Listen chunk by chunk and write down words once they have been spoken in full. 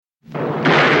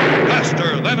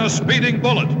than a speeding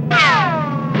bullet.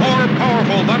 More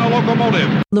powerful than a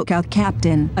locomotive. Look out,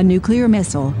 Captain. A nuclear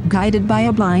missile, guided by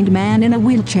a blind man in a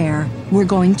wheelchair. We're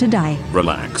going to die.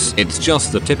 Relax. It's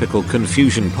just the typical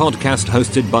Confusion podcast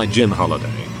hosted by Jim Holiday.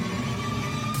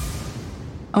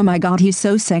 Oh my God, he's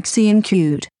so sexy and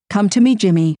cute. Come to me,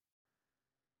 Jimmy.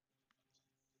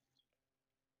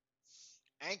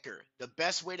 Anchor, the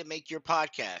best way to make your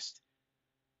podcast.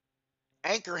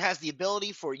 Anchor has the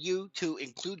ability for you to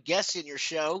include guests in your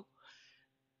show.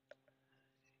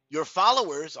 Your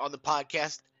followers on the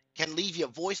podcast can leave you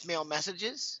voicemail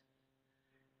messages,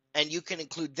 and you can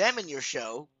include them in your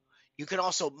show. You can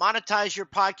also monetize your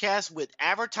podcast with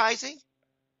advertising.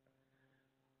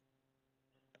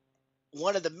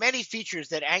 One of the many features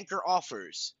that Anchor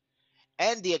offers,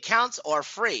 and the accounts are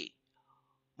free.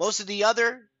 Most of the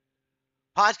other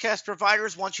podcast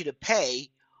providers want you to pay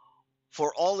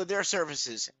for all of their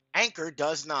services. Anchor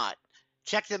does not.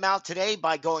 Check them out today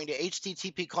by going to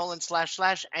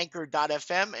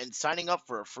http://anchor.fm and signing up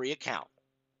for a free account.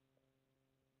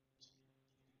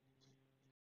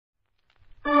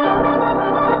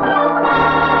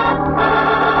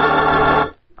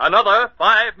 Another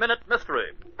 5-minute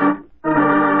mystery.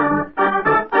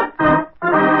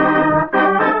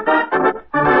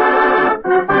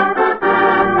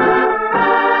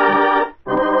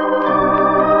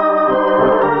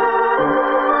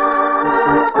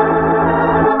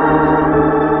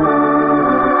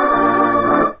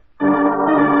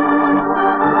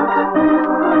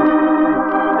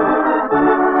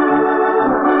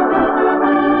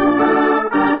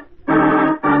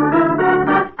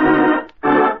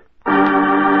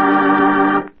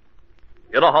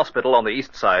 In a hospital on the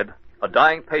east side, a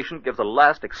dying patient gives a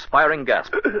last expiring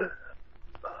gasp.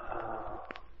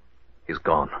 He's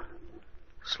gone.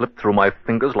 Slipped through my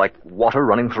fingers like water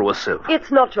running through a sieve. It's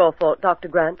not your fault, Dr.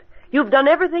 Grant. You've done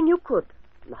everything you could.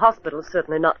 The hospital's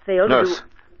certainly not failed Nurse, to do...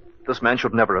 this man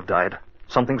should never have died.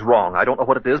 Something's wrong. I don't know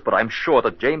what it is, but I'm sure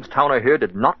that James Towner here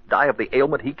did not die of the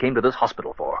ailment he came to this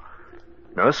hospital for.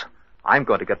 Nurse, I'm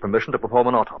going to get permission to perform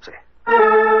an autopsy.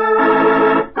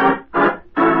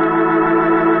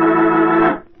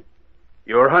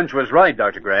 Your hunch was right,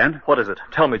 Dr. Grant. What is it?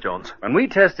 Tell me, Jones. When we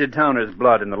tested Towner's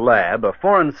blood in the lab, a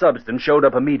foreign substance showed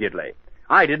up immediately.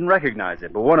 I didn't recognize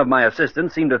it, but one of my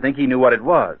assistants seemed to think he knew what it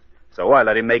was, so I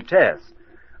let him make tests.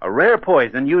 A rare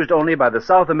poison used only by the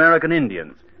South American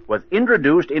Indians was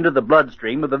introduced into the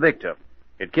bloodstream of the victim.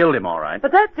 It killed him, all right.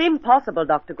 But that's impossible,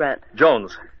 Dr. Grant.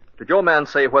 Jones, did your man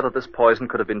say whether this poison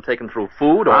could have been taken through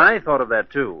food or... I thought of that,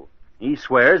 too. He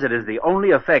swears it is the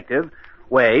only effective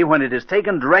way when it is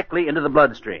taken directly into the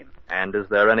bloodstream. And is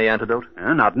there any antidote?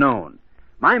 Not known.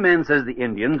 My man says the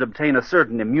Indians obtain a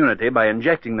certain immunity by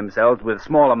injecting themselves with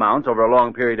small amounts over a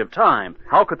long period of time.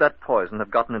 How could that poison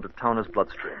have gotten into Towner's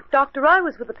bloodstream? Doctor, I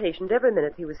was with the patient every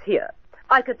minute he was here.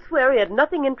 I could swear he had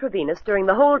nothing intravenous during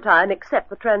the whole time except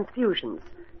the transfusions.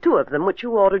 2 of them, which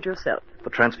you ordered yourself. The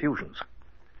transfusions?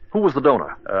 Who was the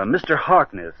donor? Mr.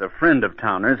 Harkness, a friend of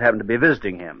Towner's, happened to be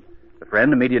visiting him. The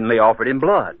friend immediately offered him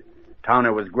blood.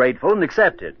 Towner was grateful and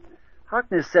accepted.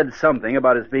 Harkness said something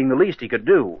about its being the least he could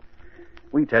do.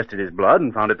 We tested his blood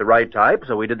and found it the right type,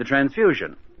 so we did the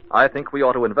transfusion. I think we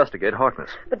ought to investigate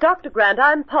Harkness. But, Dr. Grant,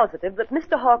 I'm positive that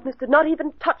Mr. Harkness did not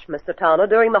even touch Mr. Towner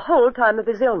during the whole time of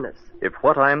his illness. If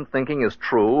what I'm thinking is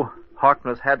true,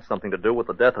 Harkness had something to do with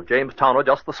the death of James Towner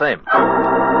just the same.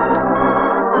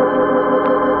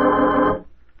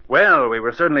 Well, we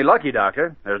were certainly lucky,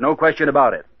 Doctor. There's no question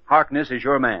about it. Harkness is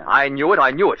your man. I knew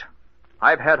it.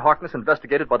 I've had Harkness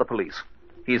investigated by the police.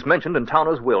 He's mentioned in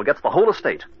Towner's will, gets the whole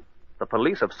estate. The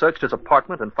police have searched his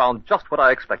apartment and found just what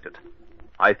I expected.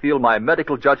 I feel my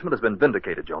medical judgment has been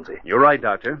vindicated, Jonesy. You're right,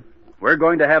 Doctor. We're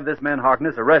going to have this man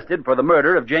Harkness arrested for the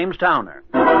murder of James Towner.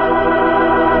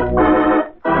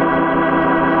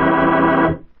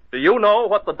 Do you know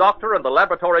what the doctor and the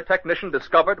laboratory technician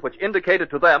discovered which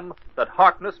indicated to them that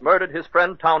Harkness murdered his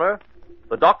friend Towner?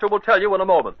 The doctor will tell you in a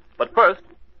moment. But first...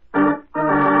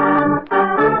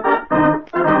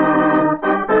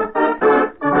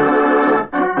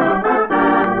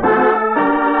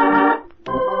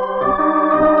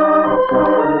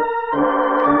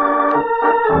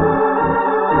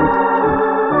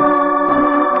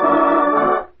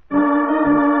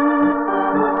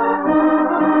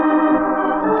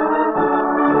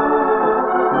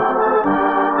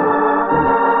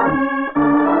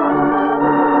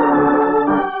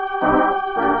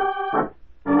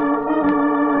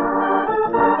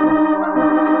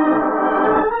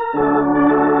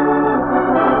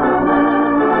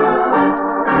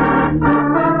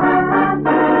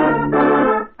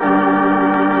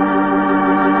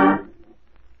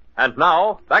 And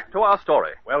now, back to our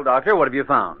story. Well, Doctor, what have you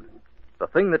found? The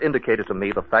thing that indicated to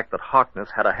me the fact that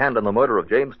Harkness had a hand in the murder of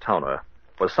James Towner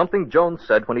was something Jones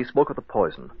said when he spoke of the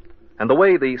poison, and the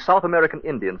way the South American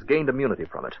Indians gained immunity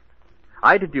from it.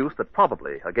 I deduced that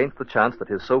probably, against the chance that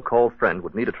his so-called friend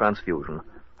would need a transfusion,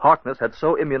 Harkness had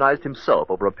so immunized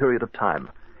himself over a period of time.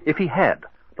 If he had,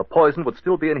 the poison would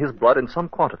still be in his blood in some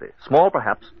quantity, small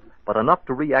perhaps, but enough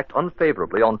to react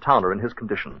unfavorably on Towner in his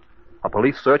condition. A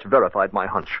police search verified my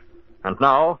hunch. And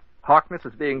now, Harkness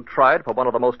is being tried for one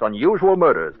of the most unusual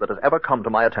murders that has ever come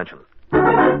to my attention.